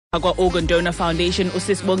Kwa Organ Donor Foundation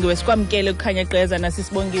usisibongiwe sikwamkele kukhanya gqeza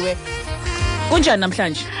nasisibongiwe. Kunjani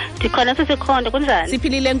namhlanje? Ndikhona sisikhonde kunjani?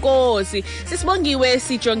 Siphilile Nkosi. Sisibongiwe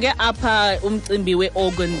sijonge apha umcimbi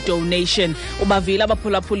weorgan donation. Ubavile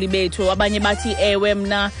abaphulaphuli bethu abanye bathi ewe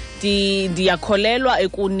mna ndiyakholelwa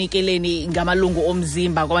ekunikeleni ngamalungu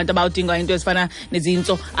omzimba kwabantu abawudinga into ezifana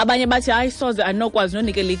nezintso. Abanye bathi hayi soze anokwazi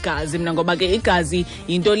nonikela igazi mina ngoba ke igazi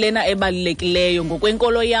into lena ebalulekileyo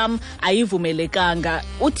ngokwenkolo yam ayivumelekanga.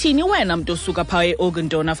 Uthini wena mntu osuka pha eOrgan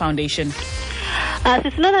Donor Foundation?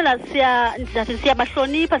 Sisinona la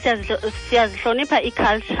siyabahlonipha siyazihlonipha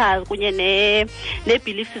i-cultures kunye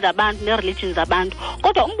ne-beliefs zabantu ne-religions zabantu.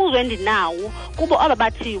 Kodwa umbuzo endinawo kubo aba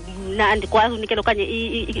bathi mna andikwazi unikela okanye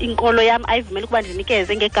inkolo yam ayivumeli ukuba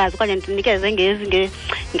ndinikeze ngegazi okanye ndinikeze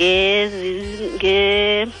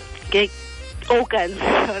nge-organs.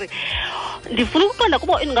 Sorry. Ndifuna ukuqonda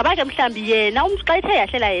kubo ingaba ke mhlambi yena umntu xa ethe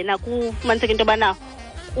yahlela yena kufumaniseka into yobana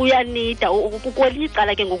uyanida ukwelinye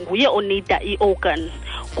icala ke nguye onida i-organ.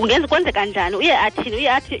 Kwenzeka njani? Uye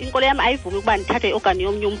athi inkolo yam ayivumi ukuba ndithathe i-organ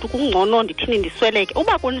yomnye umntu kungcono ndithini ndisweleke.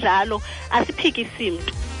 Uba kunjalo asiphikisi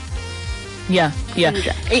mntu. Yeah.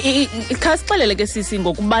 Khasixelele ke sisi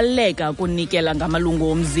ngokubaleka kunikela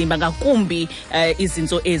ngamalungu omzimba ngakumbi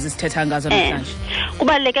izintso ezi sithetha ngazo namhlanje.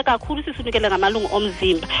 Kubaleke kakhulu sisunikele ngamalungu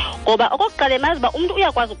omzimba ngoba okokuqala emazi uba umuntu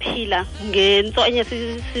uyakwazi uphila ngentso enye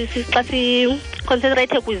xa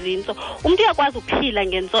concentrate kwizintso. Umuntu uyakwazi uphila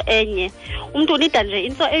ngentso enye. Umuntu unida nje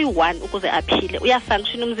into eyi-1 ukuze aphile.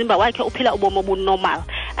 Uyafunction umzimba wakhe uphila ubomi obunormal.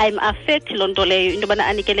 I'm affect loo nto leyo into yobana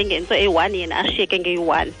anikele ngentso eyi-1 yena ashiyeke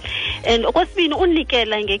ngeyi-1. And okwesibini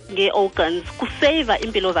unikela nge-organs kuseva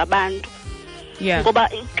impilo zabantu. Yeah. Ngoba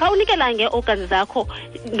xa unikela nge-organs zakho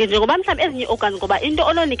njengoba mhlawumbi ezinye organs ngoba into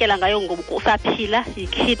ononikela ngayo ngoba usaphila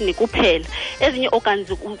yi-kidney kuphela. Ezinye organs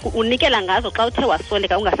unikela ngazo xa uthe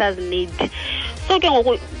wasweleka ungasazinidi. So ke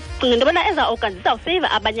ngoku cinga into yobana eza organs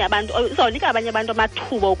zizawuseva abanye abantu, izawunika abanye abantu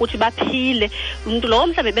amathuba ukuthi baphile. Umuntu lowo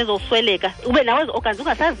mhlawumbi bezosweleka ube nawe ezi organs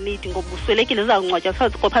ungasazinidi ngoba uswelekile zizawungcwatywa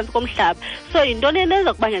phantsi komhlaba. So yinto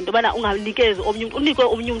nenza kubangela into yobana unganikezi omnye umuntu, unikwe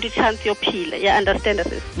omnye umuntu i-chance yophila. Yeah, understand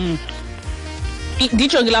sis?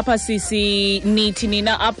 Ndijonge lapha sisi nithi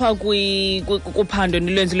nina apha kuphando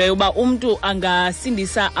nilwenzileyo uba umntu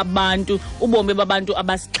angasindisa abantu ubomi babantu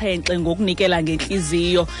abasixhenxe ngokunikela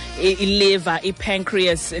ngenhliziyo, i-liver,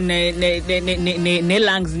 i-pancreas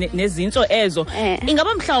ne-lungs nezintso ezo.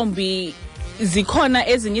 Ingaba mhlawumbi zikhona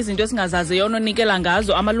ezinye izinto esingazaziyo ononikela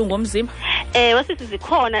ngazo amalungu omzimba? Wasisi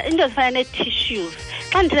zikhona into ezifana nee-tissues.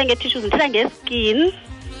 Xa ndithetha ngee-tissues ndithetha nge-skin,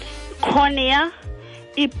 cornea,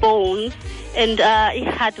 i-bones and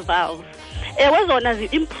i-heart valves. Zona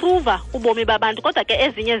zi-improve ubomi babantu kodwa ke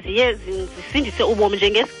ezinye ziye zisindise ubomi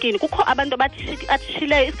njengeskin. Kukho abantu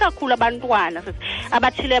abatshileyo isikakhulu abantwana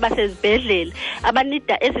abatshileyo basezibhedlele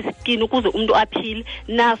abanida esi skin ukuze umuntu aphile.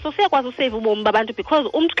 Naso siyakwazi usave ubomi babantu because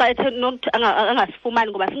umuntu xa ethe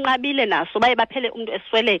angasifumani ngoba sinqabile naso baye baphele umuntu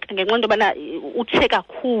esweleka ngenxa into yobana utshe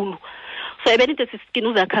kakhulu. So ebenito skin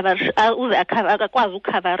uze akwazi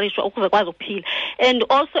ukukhavarishwa ukuze kwazi ukuphila. And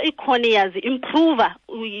also i-corneas improve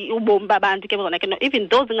ubomi babantu ke bona ke even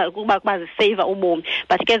those ingakuba bazisave ubomi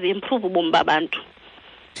but ke zi-improve ubomi babantu.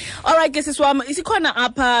 Alright ke sisiwami isikhona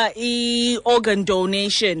apha i-organ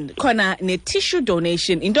donation khona ne-tissue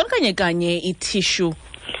donation. Into kanye i-tissue?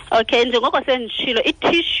 Okay, njengoko senditshilo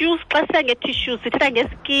i-tissues xa singe-tissues sithetha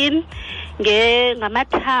nge-skin,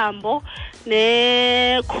 ngamathambo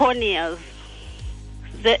ne-corneas.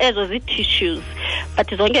 Ezo zi-tissues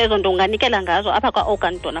but zonke ezo nto unganikela ngazo apha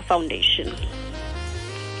kwa-Organ Donor Foundation.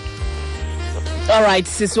 Alright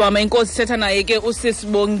sisiwami inkosi sithetha naye ke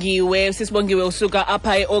usisibongiwe usuka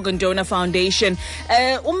apha eOrgan Donor Foundation.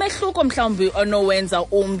 Umehluko mhlawumbi onowenza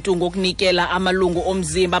umntu ngokunikela amalungu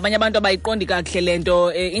omzimba abanye abantu abayiqondi kakuhle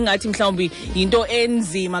lento ingathi mhlawumbi into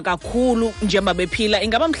enzima kakhulu njengoba bephila.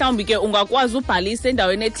 Ingaba mhlawumbi ke ungakwazi ubhalisa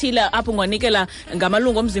endaweni ethile apho unganikela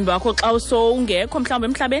ngamalungu omzimba wakho xa ungekho mhlawumbi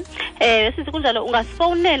emhlabeni? Sisi kunjalo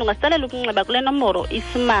ungasifowunela ungasitsalela ukunxeba kule nomboro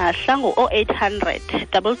isimahla ngo-0800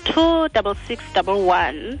 22 6611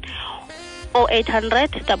 0800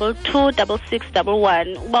 22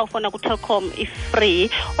 6611 uba ufona ku-Telkom i-free.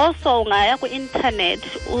 Also ungaya ku-internet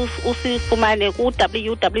usifumane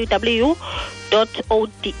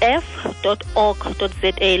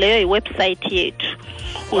ku-www.odf.org.za. leyo yi-website yethu.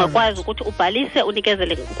 Ungakwazi ukuthi ubhalise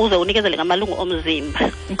unikezele ukuze unikezele ngamalungu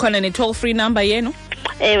omzimba. Ikhona ne-toll free number yenu?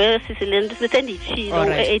 Sisenditshilo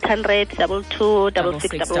 800 22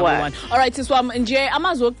 6611. Alright siswam nje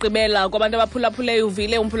amazwi okugqibela kwabantu abaphulaphuleyo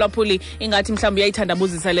uvile umphulaphuli ingathi ngathi mhlawumbe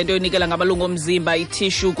uyayithandabuzisa lento yonikela ngamalungu omzimba,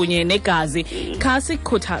 itissue kunye negazi. Khasi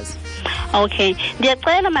kukhuthaza. Okay,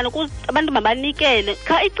 ndiyacela mani ukuthi abantu mabanikele.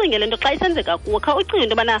 Kha icinge lento xa isenzeka kuwe, kha ucinge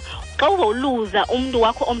into bana xa uzoluza umuntu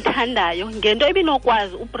wakho omthandayo ngento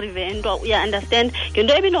ebinokwazi upreventwa, uya understand,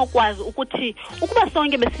 ngento ebinokwazi ukuthi ukuba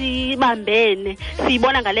sonke besibambene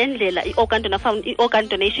siyibona ngalendlela i-organ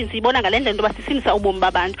donation siyibona ngalendlela into basisindisa ubomi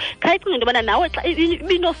babantu. Kha icinge into bana nawe xa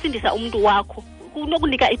ibinosindisa umuntu wakho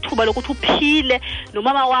kunokunika ithuba lokuthi uphile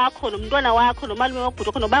nomama wakho nomntwana wakho nomalume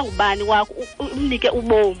wakho noba ngubani wakho umnike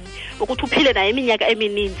ubomi ukuthi uphile naye iminyaka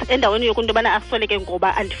emininzi endaweni yokunto bana asweleke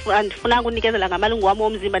ngoba andifuna ukunikezela ngamalungu wami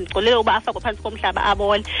omzimba ndicolele uba afakwe phansi komhlaba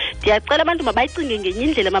abone. Ndiyacela abantu mabayicinge ngenye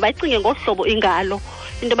indlela, mabayicinge ngohlobo ingalo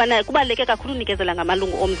into bana kubaleke kakhulu unikezela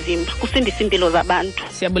ngamalungu omzimba kusindisa impilo zabantu.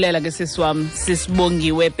 Siyabulela ke sisiwami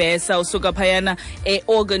Sisibongiwe Bhesa usuka phayana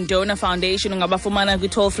Organ Donor Foundation. Ungabafumana kwi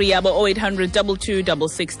toll free yabo 0800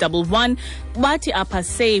 226611. Bathi apha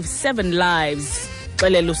save 7 lives.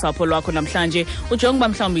 Xelela usapho lwakho namhlanje ujonge uba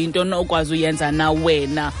mhlawumbi into okwazi uyenza na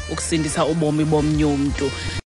wena ukusindisa ubomi bomnye umuntu.